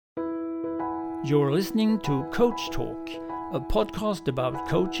You're listening to Coach Talk, a podcast about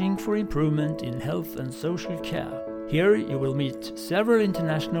coaching for improvement in health and social care. Here you will meet several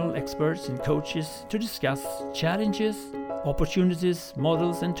international experts and coaches to discuss challenges, opportunities,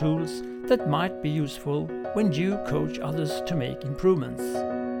 models and tools that might be useful when you coach others to make improvements.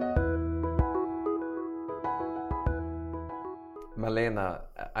 Malena,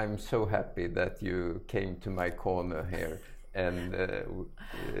 I'm so happy that you came to my corner here and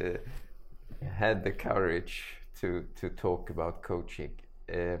had the courage to talk about coaching.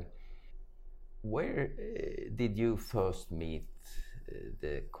 Where did you first meet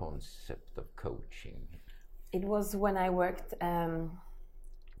the concept of coaching? It was when I worked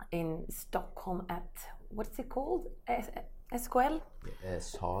in Stockholm at, what's it called? SKL?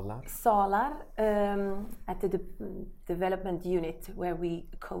 Salar, at the development unit where we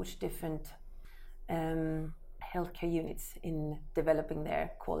coach different healthcare units in developing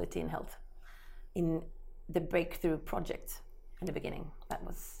their quality and health. In the breakthrough project in the beginning,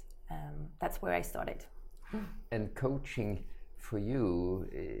 that's where I started. And coaching for you,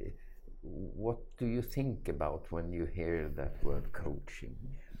 what do you think about when you hear that word coaching?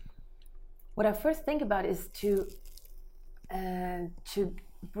 What I first think about is to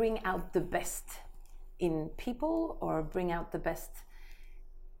bring out the best in people, or bring out the best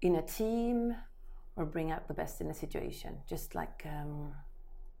in a team, or bring out the best in a situation. Just like,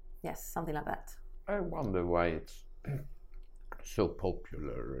 something like that. I wonder why it's so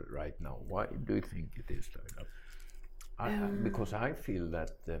popular right now. Why do you think it is like that? Because I feel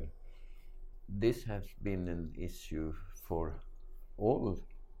that this has been an issue for all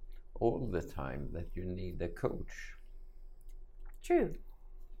the time, that you need a coach. True.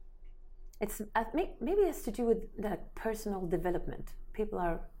 It's maybe it has to do with the personal development. People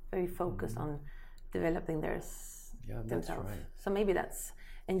are very focused on developing themselves. That's right. So maybe that's,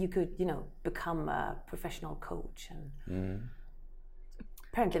 and you could, become a professional coach, and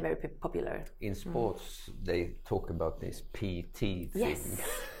apparently very popular. In sports, they talk about this PT thing. Yes.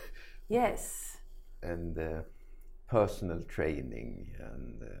 Yes. And personal training.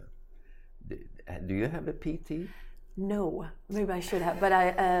 And do you have a PT? No, maybe I should have, but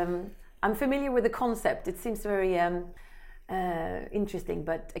I'm familiar with the concept. It seems very interesting,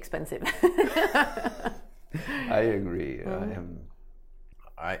 but expensive. I agree.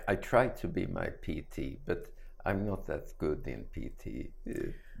 I try to be my PT, but I'm not that good in PT,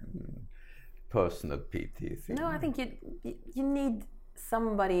 personal PT thing. No, I think you need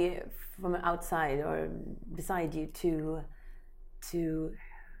somebody from outside or beside you to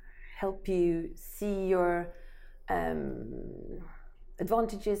help you see your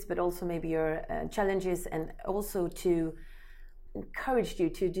advantages, but also maybe your challenges, and also to encourage you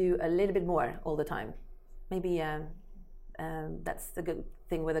to do a little bit more all the time. Maybe that's the good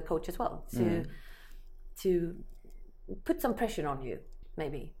thing with a coach as well, to put some pressure on you,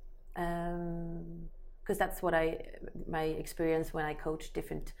 maybe, because that's what my experience when I coach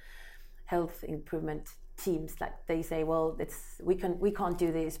different health improvement teams. Like they say, well, we can't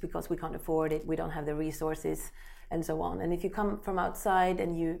do this because we can't afford it, we don't have the resources, and so on. And if you come from outside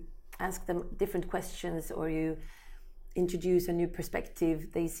and you ask them different questions, or you introduce a new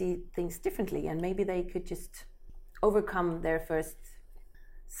perspective, they see things differently, and maybe they could just overcome their first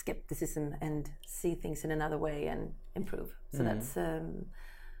skepticism and see things in another way and improve. So that's and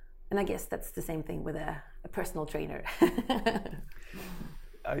I guess that's the same thing with a personal trainer.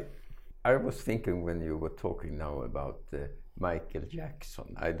 I was thinking when you were talking now about Michael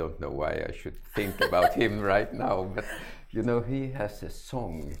Jackson. I don't know why I should think about him right now, but he has a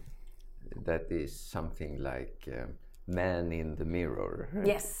song that is something like Man in the Mirror.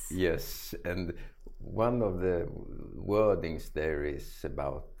 Yes. Yes, and one of the wordings there is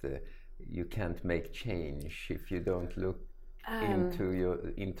about you can't make change if you don't look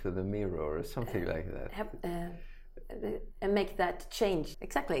into the mirror, or something like that. And make that change.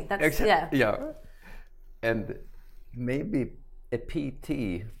 Exactly. Yeah. And maybe a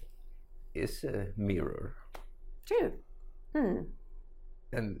PT is a mirror. True.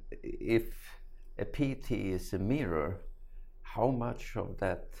 And if a PT is a mirror, how much of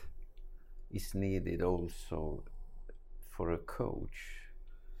that is needed also for a coach?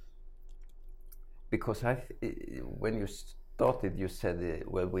 Because when you started, you said,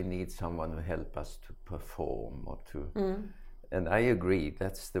 well, we need someone to help us to perform, or to, and I agree.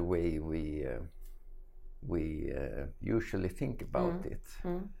 That's the way we usually think about it.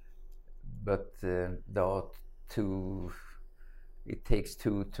 But there are two. It takes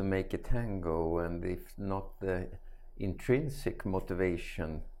two to make a tango, and if not the intrinsic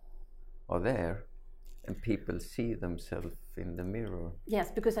motivation are there, And people see themselves in the mirror. Yes,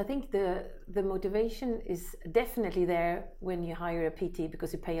 because I think the motivation is definitely there when you hire a PT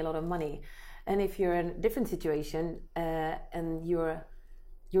because you pay a lot of money. And if you're in a different situation and you're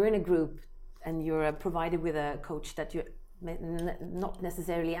in a group and you're provided with a coach that you not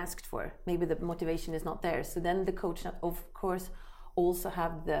necessarily asked for, maybe the motivation is not there. So then the coach, of course, also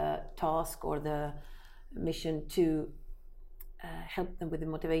have the task or the mission to help them with the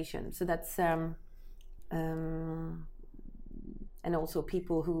motivation. So that's and also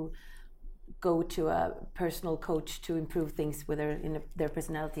people who go to a personal coach to improve things with their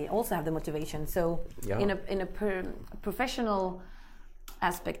personality also have the motivation. So in a professional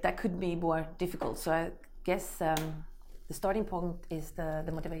aspect, that could be more difficult. So I guess the starting point is the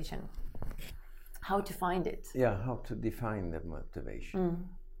motivation. How to find it. Yeah, how to define the motivation.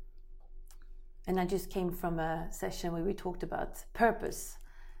 And I just came from a session where we talked about purpose,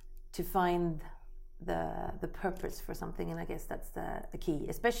 to find the purpose for something, and I guess that's the key,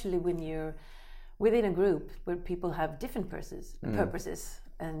 especially when you're within a group where people have different purposes,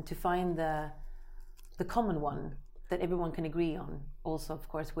 and to find the common one that everyone can agree on. Also, of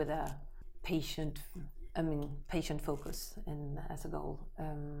course, with a patient focus and as a goal.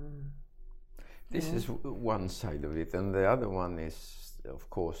 This is one side of it, and the other one is, of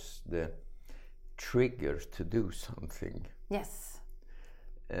course, the trigger to do something. Yes.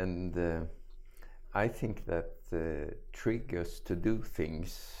 And I think that triggers to do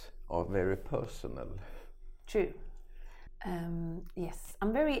things are very personal. True. Yes,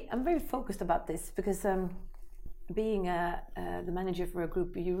 I'm very focused about this because being the manager for a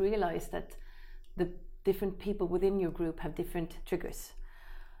group, you realize that the different people within your group have different triggers.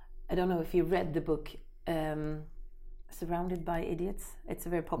 I don't know if you read the book Surrounded by Idiots. It's a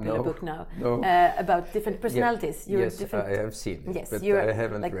very popular book now about different personalities. Yeah. Yes, I have seen it, but I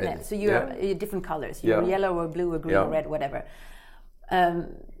haven't read it. So you're different colors. You're yellow or blue or green or red, whatever.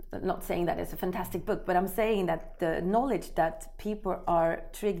 Not saying that it's a fantastic book, but I'm saying that the knowledge that people are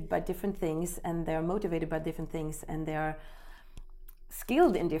triggered by different things and they're motivated by different things and they are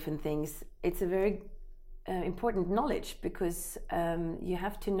skilled in different things, it's a very important knowledge, because you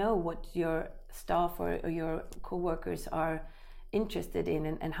have to know what your staff or your co-workers are interested in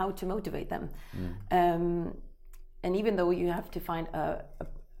and how to motivate them. And even though you have to find a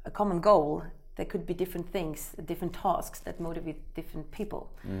common goal, there could be different things, different tasks that motivate different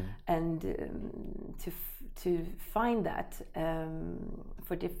people. And to find that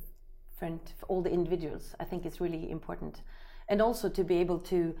for all the individuals, I think it's really important. And also to be able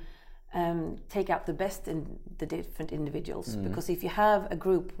to take out the best in the different individuals, because if you have a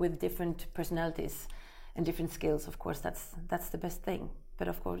group with different personalities and different skills, of course that's the best thing. But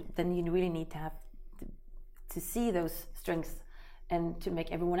of course then you really need to have to see those strengths and to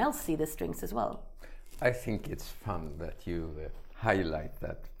make everyone else see the strengths as well. I think it's fun that you highlight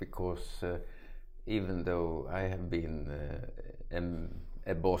that, because even though I have been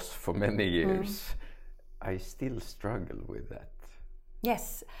a boss for many years, I still struggle with that.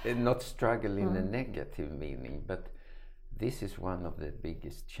 Yes. Not struggle in a negative meaning, but this is one of the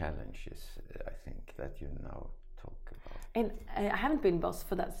biggest challenges, I think, that you now talk about. And I haven't been boss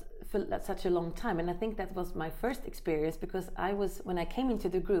for such a long time, and I think that was my first experience, because when I came into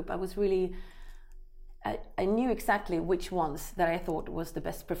the group, I was really, I knew exactly which ones that I thought was the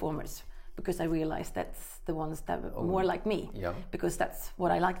best performers, because I realized that's the ones that were more like me, because that's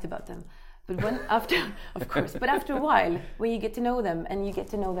what I liked about them. But but after a while, when you get to know them and you get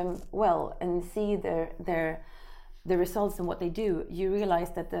to know them well and see their results and what they do, you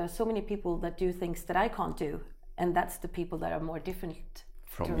realize that there are so many people that do things that I can't do, and that's the people that are more different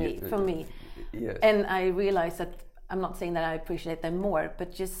from me. Yes. And I realize that I'm not saying that I appreciate them more,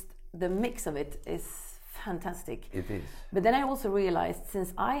 but just the mix of it is fantastic. It is. But then I also realized,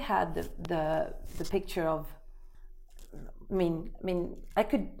 since I had the picture of, I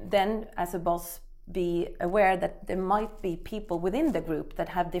could then, as a boss, be aware that there might be people within the group that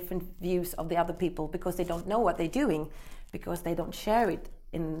have different views of the other people, because they don't know what they're doing, because they don't share it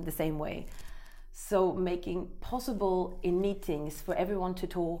in the same way. So making possible in meetings for everyone to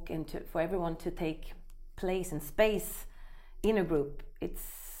talk and for everyone to take place and space in a group, it's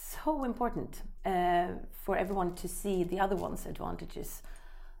so important for everyone to see the other one's advantages.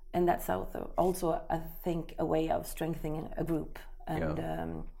 And that's also, I think, a way of strengthening a group.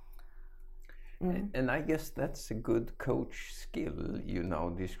 And and I guess that's a good coach skill you now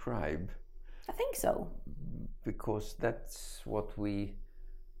describe. I think so. Because that's what we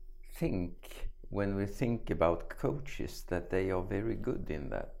think when we think about coaches, that they are very good in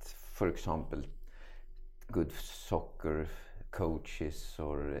that. For example, good soccer coaches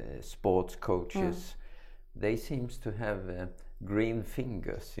or sports coaches. they seems to have green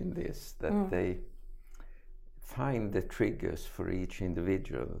fingers in this, that they find the triggers for each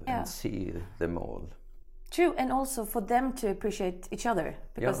individual and see them all. True, and also for them to appreciate each other,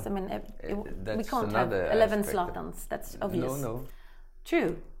 because I mean, we can't have 11 Zlatans. That's obvious. No.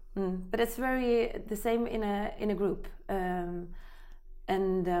 True, but it's very the same in a group,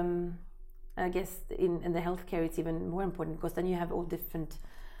 and I guess in the healthcare it's even more important, because then you have all different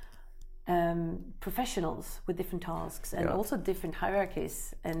professionals with different tasks and also different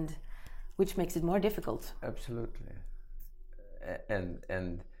hierarchies, and which makes it more difficult. Absolutely,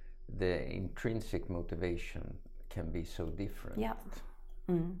 and the intrinsic motivation can be so different. Yeah.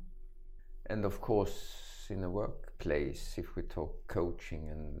 And of course, in a workplace, if we talk coaching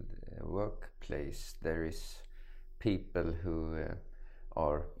and workplace, there is people who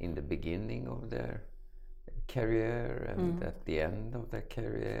are in the beginning of their career and at the end of their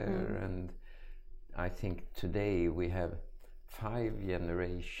career. And I think today we have 5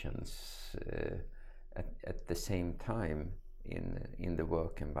 generations at the same time in the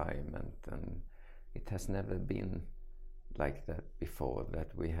work environment, and it has never been like that before,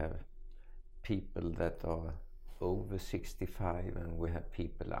 that we have people that are over 65 and we have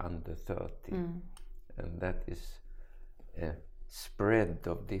people under 30, and that is a spread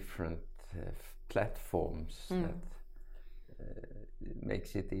of different platforms that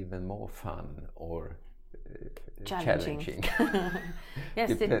makes it even more fun or challenging. Yes,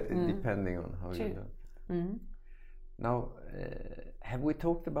 depending on how you look. Now, have we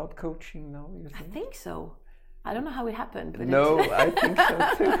talked about coaching now, you think? I think so. I don't know how it happened. But no, I think so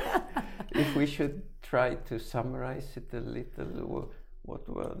too. If we should try to summarize it a little, what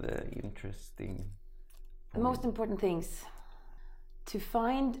were the interesting... The most important things. To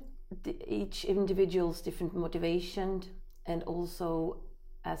find each individual's different motivation, and also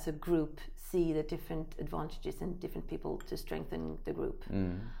as a group see the different advantages in different people to strengthen the group.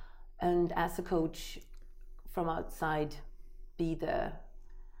 And as a coach from outside, be the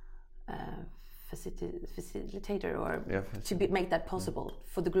facilitator, or make that possible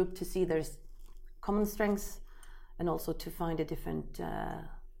for the group to see there's common strengths, and also to find the different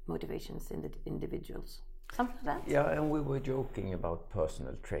motivations in the individuals. Something like that. Yeah, and we were joking about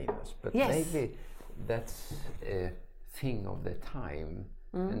personal trainers, but maybe that's a thing of the time.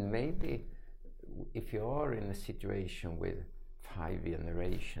 And maybe if you are in a situation with 5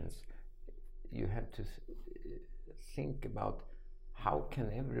 generations, you have to think about how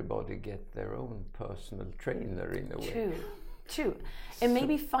can everybody get their own personal trainer in a way. True. And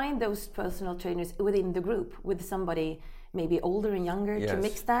maybe find those personal trainers within the group, with somebody maybe older and younger, to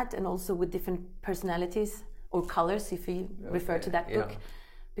mix that, and also with different personalities or colors, if you refer to that book,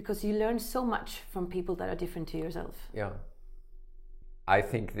 because you learn so much from people that are different to yourself. Yeah. I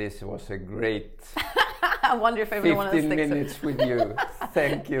think this was a great I wonder if everyone 15 minutes with you.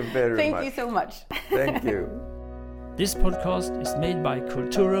 Thank you very much. Thank you so much. Thank you. This podcast is made by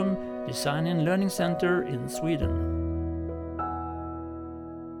Qulturum Design and Learning Center in Sweden.